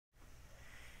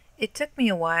It took me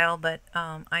a while, but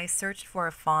I searched for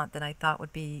a font that I thought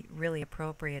would be really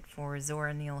appropriate for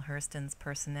Zora Neale Hurston's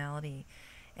personality.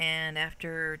 And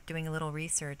after doing a little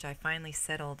research, I finally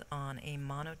settled on a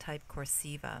monotype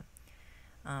Corsiva.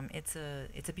 It's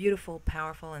a beautiful,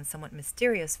 powerful, and somewhat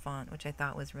mysterious font, which I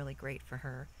thought was really great for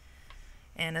her.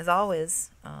 And as always,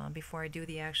 before I do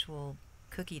the actual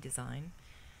cookie design,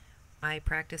 I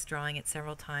practice drawing it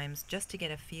several times just to get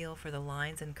a feel for the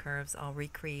lines and curves I'll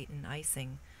recreate in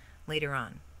icing later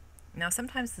on. Now,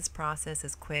 sometimes this process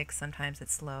is quick, sometimes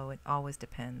it's slow. It always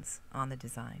depends on the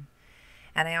design.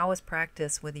 And I always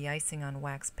practice with the icing on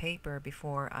wax paper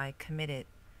before I commit it.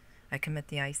 I commit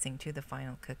the icing to the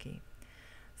final cookie.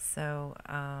 So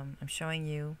I'm showing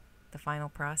you the final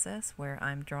process where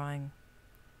I'm drawing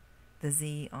the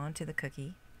Z onto the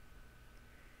cookie.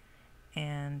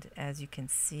 And as you can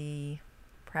see,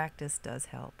 practice does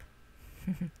help.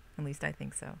 At least I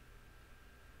think so.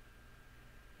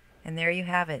 And there you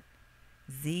have it.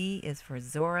 Z is for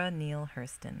Zora Neale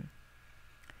Hurston.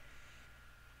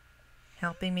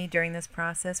 Helping me during this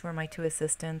process were my two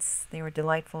assistants. They were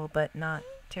delightful but not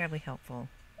terribly helpful.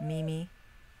 Mimi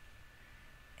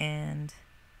and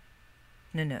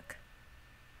Nanook.